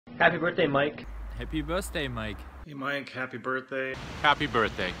Happy birthday, Mike. Happy birthday, Mike. Hey Mike, happy birthday. Happy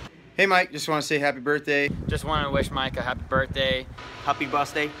birthday. Hey Mike, just want to say happy birthday. Just want to wish Mike a happy birthday. Happy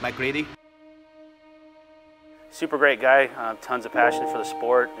birthday, Mike Reedy. Super great guy, tons of passion for the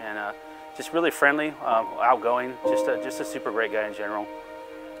sport, and just really friendly, outgoing, just a super great guy in general.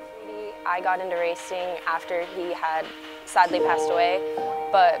 I got into racing after he had sadly passed away,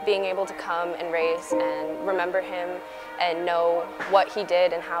 but being able to come and race and remember him and know what he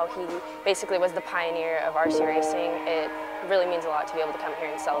did and how he basically was the pioneer of RC racing, it really means a lot to be able to come here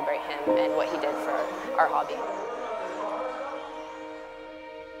and celebrate him and what he did for our hobby.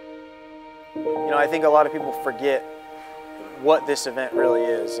 You know, I think a lot of people forget what this event really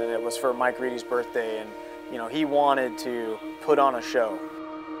is, and it was for Mike Reedy's birthday, and you know, he wanted to put on a show.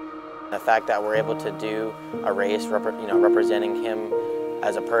 The fact that we're able to do a race, representing him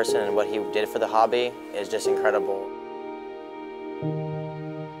as a person and what he did for the hobby is just incredible.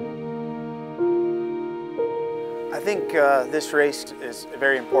 I think this race is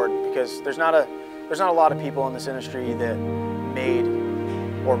very important because there's not a lot of people in this industry that made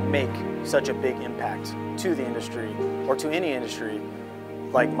or make such a big impact to the industry or to any industry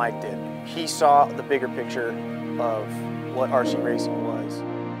like Mike did. He saw the bigger picture of what RC racing was.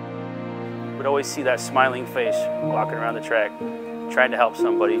 Would always see that smiling face walking around the track, trying to help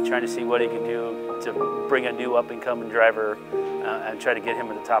somebody, trying to see what he could do to bring a new up-and-coming driver and try to get him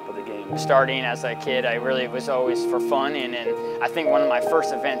at the top of the game. Starting as a kid, I really was always for fun, and I think one of my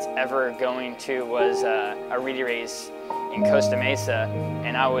first events ever going to was a Reedy race in Costa Mesa,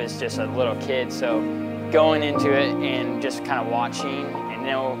 and I was just a little kid, so going into it and just kind of watching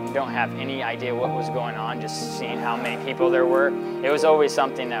and don't have any idea what was going on, just seeing how many people there were. It was always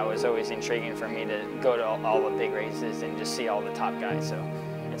something that was always intriguing for me to go to all the big races and just see all the top guys, so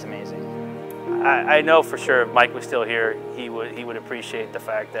it's amazing. I know for sure if Mike was still here, he would appreciate the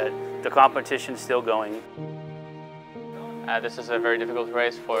fact that the competition's still going. This is a very difficult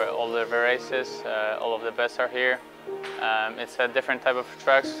race for all the races. All of the best are here. It's a different type of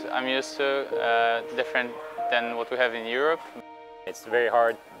tracks I'm used to, different than what we have in Europe. It's very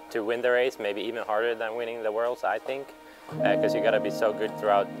hard to win the race, maybe even harder than winning the Worlds, I think, because you got to be so good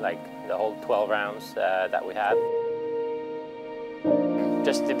throughout like the whole 12 rounds that we had.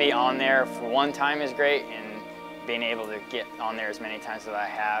 Just to be on there for one time is great, and being able to get on there as many times as I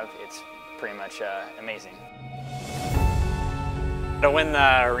have, it's pretty much amazing. To win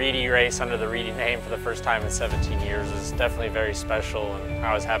the Reedy race under the Reedy name for the first time in 17 years is definitely very special, and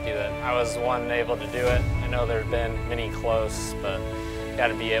I was happy that I was one able to do it. I know there have been many close, but got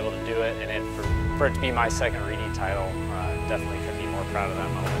to be able to do it, and for it to be my second Reedy title, definitely couldn't be more proud of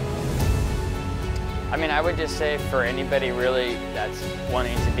that moment. I mean, I would just say for anybody really that's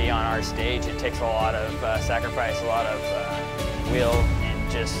wanting to be on our stage, it takes a lot of sacrifice, a lot of will,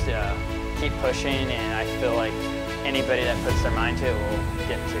 and just keep pushing, and I feel like anybody that puts their mind to it will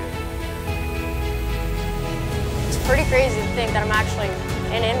get to it. It's pretty crazy to think that I'm actually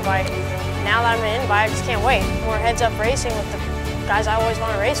in Invite. Now that I'm in Invite, I just can't wait. More heads-up racing with the guys I always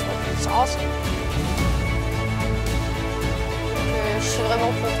want to race with. It's awesome. Je suis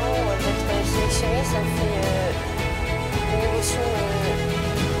vraiment content d'être sélectionné, ça me fait une émotion,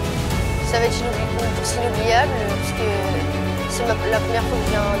 ça va être inoubliable parce que c'est la première fois que je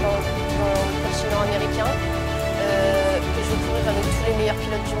viens dans le continent américain, que je vais courir avec tous les meilleurs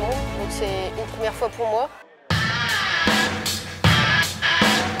pilotes du monde, donc c'est une première fois pour moi.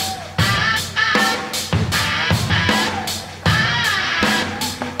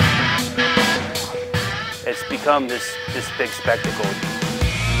 It's become this big spectacle.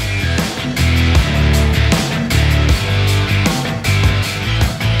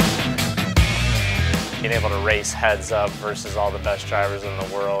 Being able to race heads up versus all the best drivers in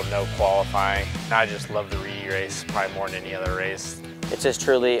the world, no qualifying. I just love the Reedy race probably more than any other race. It's just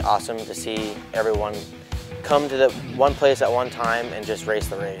truly awesome to see everyone come to the one place at one time and just race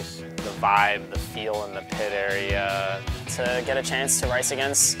the race. The vibe, the feel in the pit area. To get a chance to race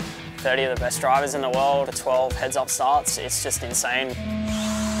against 30 of the best drivers in the world, 12 heads-up starts, it's just insane.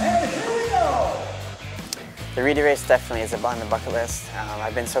 And here we go! The Reedy race definitely is on the bucket list.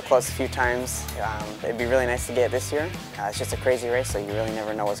 I've been so close a few times. It'd be really nice to get it this year. It's just a crazy race, so you really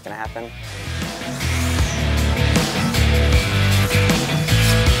never know what's going to happen.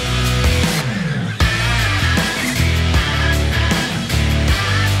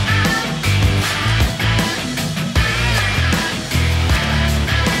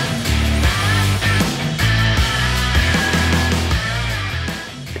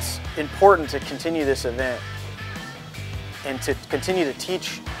 Important to continue this event and to continue to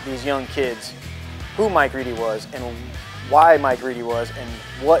teach these young kids who Mike Reedy was and why Mike Reedy was and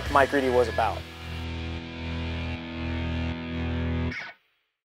what Mike Reedy was about.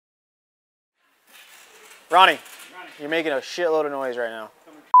 Ronnie, you're making a shitload of noise right now.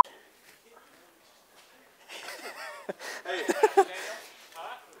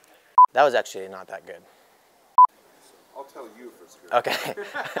 That was actually not that good. I'll tell you if it's good. Okay.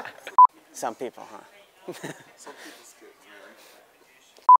 Some people, huh? Some people's good.